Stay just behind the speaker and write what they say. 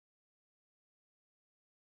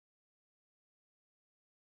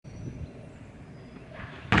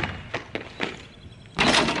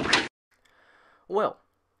Well,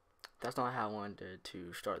 that's not how I wanted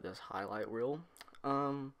to start this highlight reel.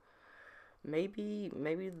 Maybe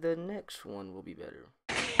the next one will be better.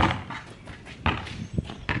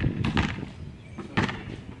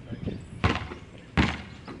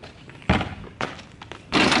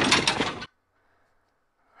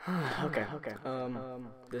 Okay.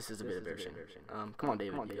 This is a bit embarrassing. Come on,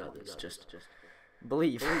 David, you got this. Just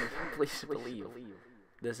believe. Please believe.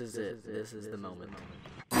 This is it. This is the moment.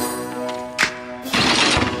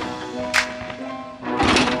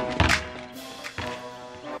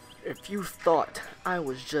 If you thought I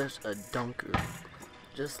was just a dunker,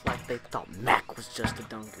 just like they thought Mac was just a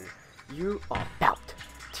dunker, you are about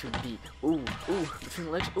to be between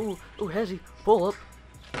the legs. Hezzy, pull up,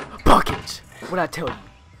 buckets. What I tell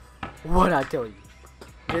you?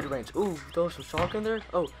 Mid range. Throw some shark in there.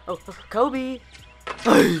 Kobe.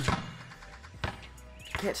 Hey.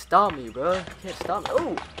 Can't stop me, bro. Can't stop me.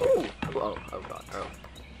 Oh god.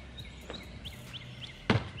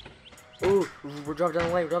 We're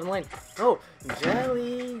driving down the lane. Oh,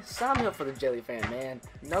 Jelly. Sign me up for the Jelly fan, man.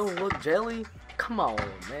 No, look, Jelly. Come on,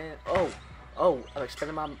 man. I'm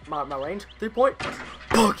expanding my range. 3-point.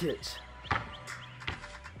 Buckets.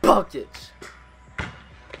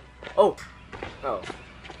 Oh.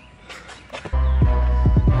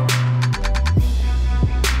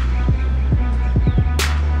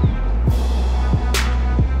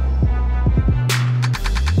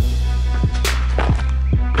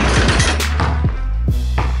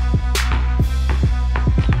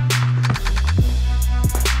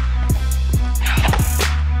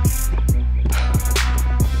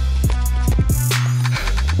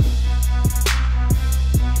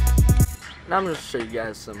 Now I'm gonna show you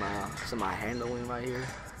guys some of my handling right here.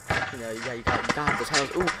 You know, you gotta have those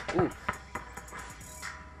hands. Ooh.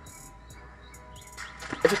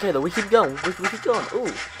 It's okay though. We keep going. We keep going.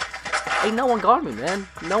 Ooh. Hey, no one guard me, man.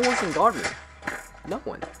 No one can guard me. No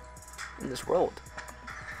one in this world.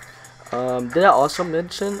 Did I also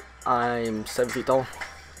mention I'm 7 feet tall?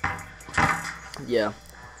 Yeah,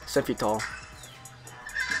 7 feet tall.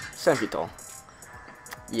 7 feet tall.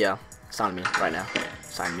 Yeah, sign me right now.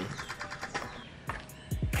 Sign me.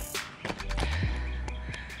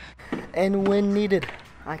 And when needed,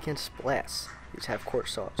 I can splash these half-court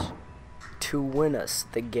shots to win us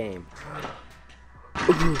the game.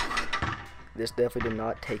 This definitely did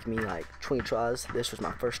not take me like 20 tries. This was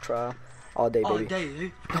my first try. All day, baby. All day,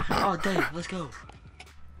 dude. All day. Let's go.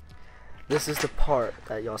 This is the part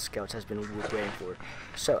that y'all scouts has been waiting for.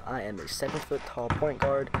 So I am a 7 foot tall point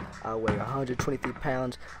guard. I weigh 123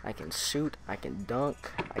 pounds. I can shoot. I can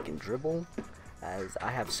dunk. I can dribble, as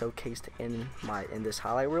I have showcased in this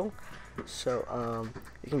highlight reel. So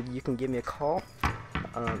you can give me a call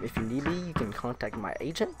if you need me. You can contact my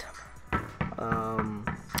agent.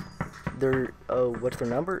 What's their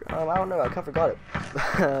number? I don't know. I kind of forgot it.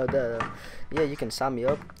 Yeah, you can sign me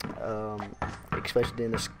up. Especially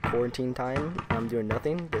in this quarantine time, I'm doing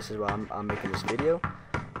nothing. This is why I'm making this video.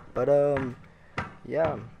 But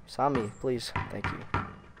yeah, sign me, please. Thank you.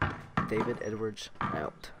 David Edwards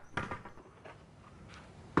out.